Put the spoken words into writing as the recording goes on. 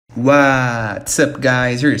What's up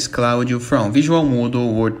guys, here's Claudio from Visual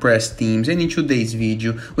Moodle WordPress themes, and in today's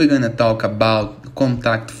video we're gonna talk about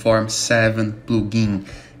Contact Form 7 plugin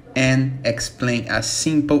and explain a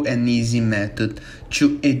simple and easy method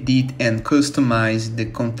to edit and customize the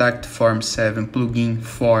Contact Form 7 plugin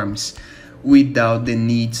forms without the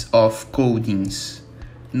needs of codings.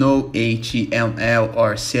 No HTML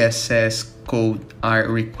or CSS code are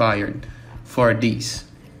required for this.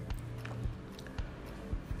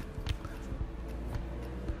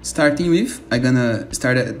 Starting with, I'm gonna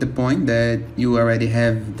start at the point that you already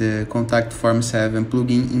have the Contact Form 7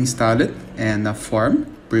 plugin installed and a form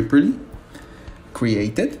properly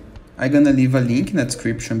created. I'm gonna leave a link in the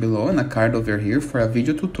description below and a card over here for a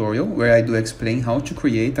video tutorial where I do explain how to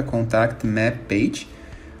create a contact map page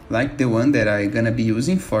like the one that I'm gonna be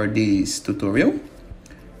using for this tutorial.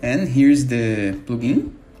 And here's the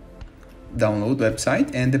plugin download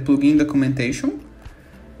website and the plugin documentation.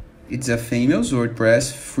 It's a famous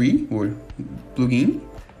WordPress free plugin,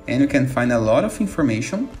 and you can find a lot of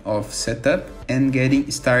information of setup and getting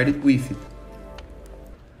started with it.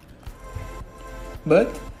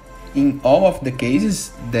 But in all of the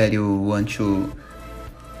cases that you want to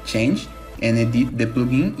change and edit the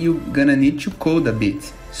plugin, you're gonna need to code a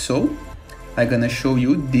bit. So I'm gonna show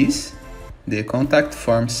you this, the Contact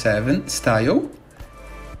Form 7 style.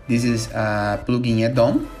 This is a plugin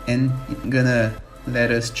add-on, and it's gonna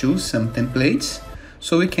let us choose some templates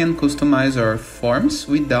so we can customize our forms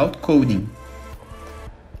without coding.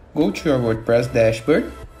 Go to your WordPress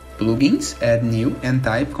dashboard, plugins, add new, and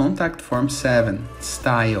type Contact Form 7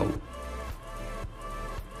 style.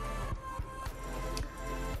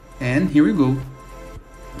 And here we go.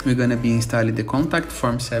 We're gonna be installing the Contact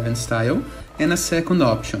Form 7 style and a second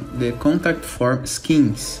option, the Contact Form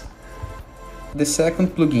Schemes. The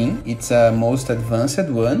second plugin, it's a most advanced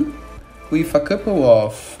one with a couple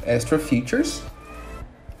of extra features,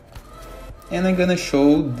 and I'm gonna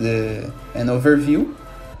show an overview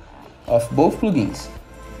of both plugins.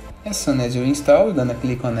 As soon as you install, you're gonna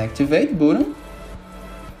click on Activate button.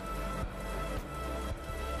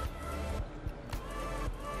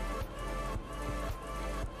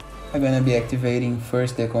 I'm gonna be activating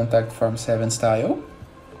first the Contact Form 7 style.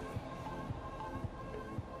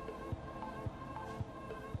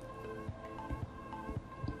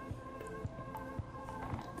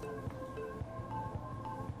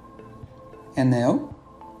 And now,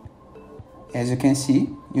 as you can see,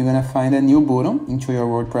 you're gonna find a new button into your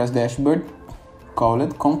WordPress dashboard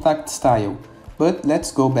called Contact Style. But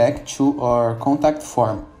let's go back to our contact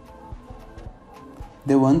form,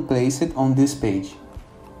 the one placed on this page.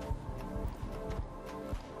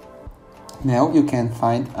 Now you can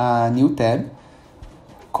find a new tab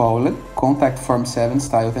called Contact Form 7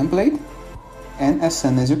 Style Template, and as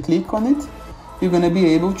soon as you click on it, you're gonna be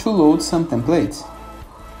able to load some templates.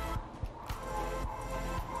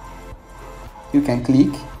 You can click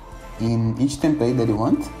in each template that you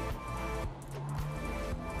want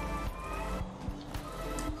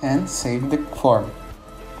and save the form.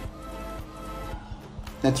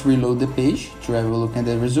 Let's reload the page to have a look at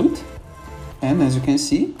the result. And as you can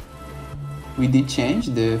see, we did change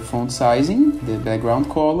the font sizing, the background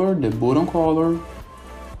color, the button color.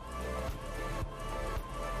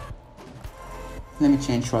 Let me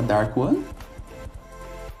change to a dark one.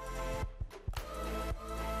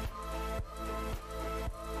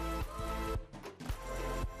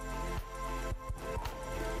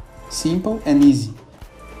 Simple and easy.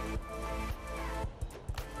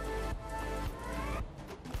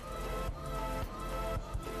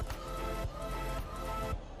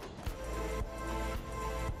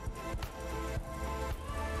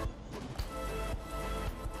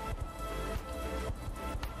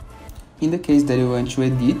 In the case that you want to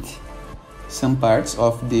edit some parts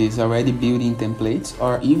of these already built-in templates,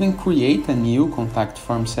 or even create a new Contact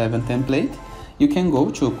Form 7 template, you can go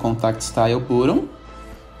to Contact Style button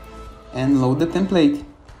and load the template.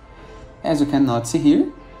 As you cannot see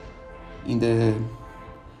here, in the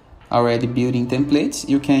already built-in templates,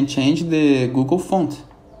 you can change the Google font.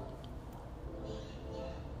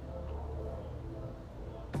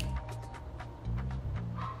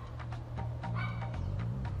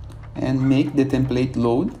 And make the template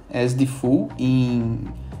load as default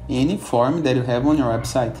in any form that you have on your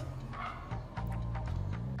website.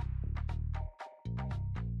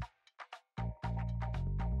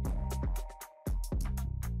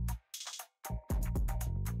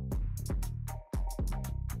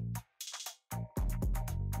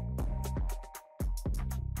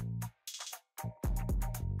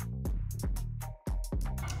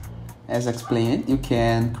 as explained, you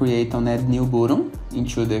can create an add new button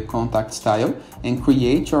into the contact style and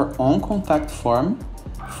create your own contact form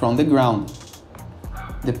from the ground.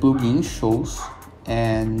 The plugin shows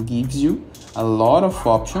and gives you a lot of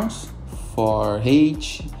options for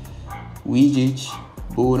H, widget,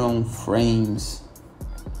 button, frames,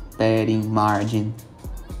 padding, margin.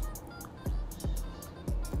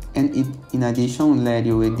 And it, in addition, let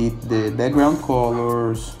you edit the background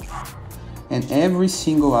colors and every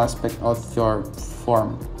single aspect of your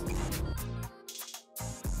form.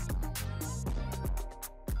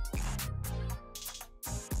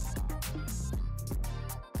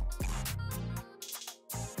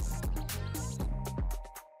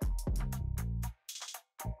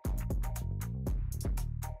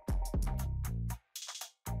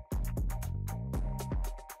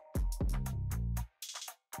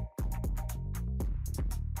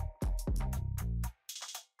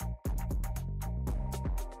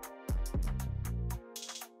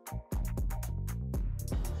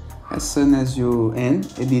 As soon as you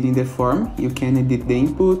end editing the form, you can edit the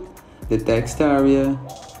input, the text area,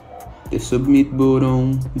 the submit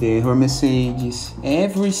button, the error messages.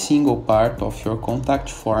 Every single part of your contact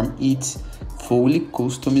form is fully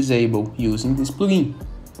customizable using this plugin.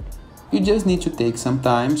 You just need to take some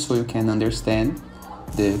time so you can understand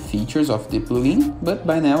the features of the plugin, but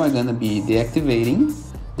by now I'm gonna be deactivating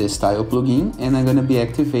the style plugin and I'm gonna be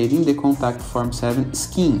activating the contact form 7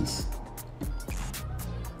 skins.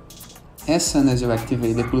 As soon as you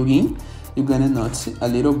activate the plugin, you're gonna notice a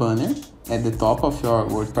little banner at the top of your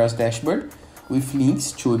WordPress dashboard with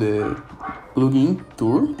links to the plugin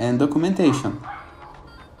tour and documentation.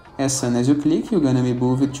 As soon as you click, you're gonna be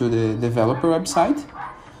moved to the developer website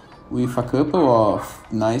with a couple of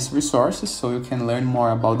nice resources so you can learn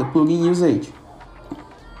more about the plugin usage.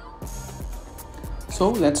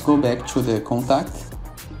 So let's go back to the contact.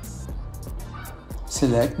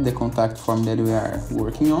 Select the contact form that we are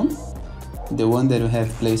working on, the one that you have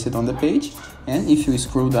placed on the page, and if you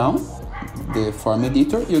scroll down the form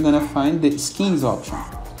editor, you're gonna find the skins option.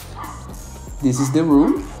 This is the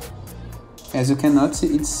rule. As you can notice,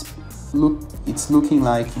 it's looking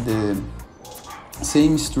like the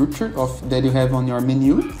same structure that you have on your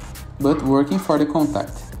menu, but working for the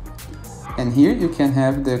contact. And here you can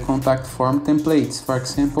have the contact form templates, for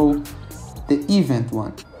example, the event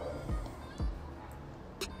one.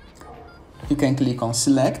 You can click on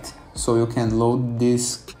select, so you can load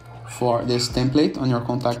this template on your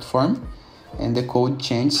contact form and the code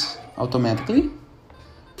changes automatically.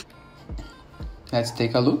 Let's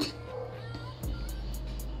take a look.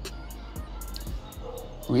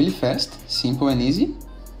 Really fast, simple and easy.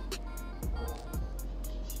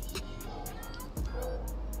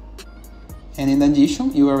 And in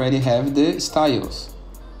addition, you already have the styles.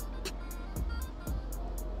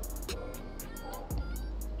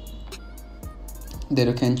 That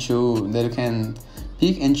you can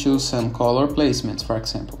pick and choose some color placements, for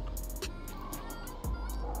example.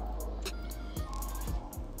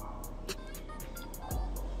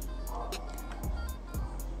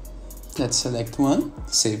 Let's select one,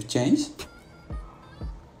 save change.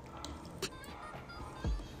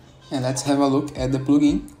 And let's have a look at the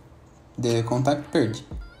plugin, the contact page.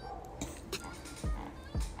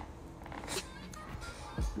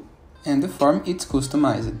 And the form is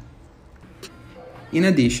customized. In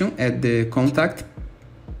addition, at the contact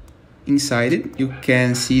inside it, you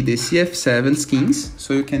can see the CF7 skins,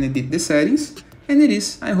 so you can edit the settings. And it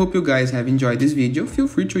is. I hope you guys have enjoyed this video. Feel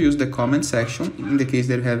free to use the comment section in the case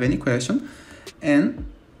that you have any question. And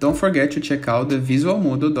don't forget to check out the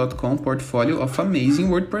visualmodo.com portfolio of amazing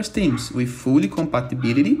WordPress themes with fully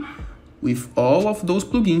compatibility with all of those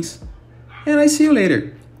plugins. And I see you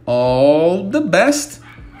later. All the best!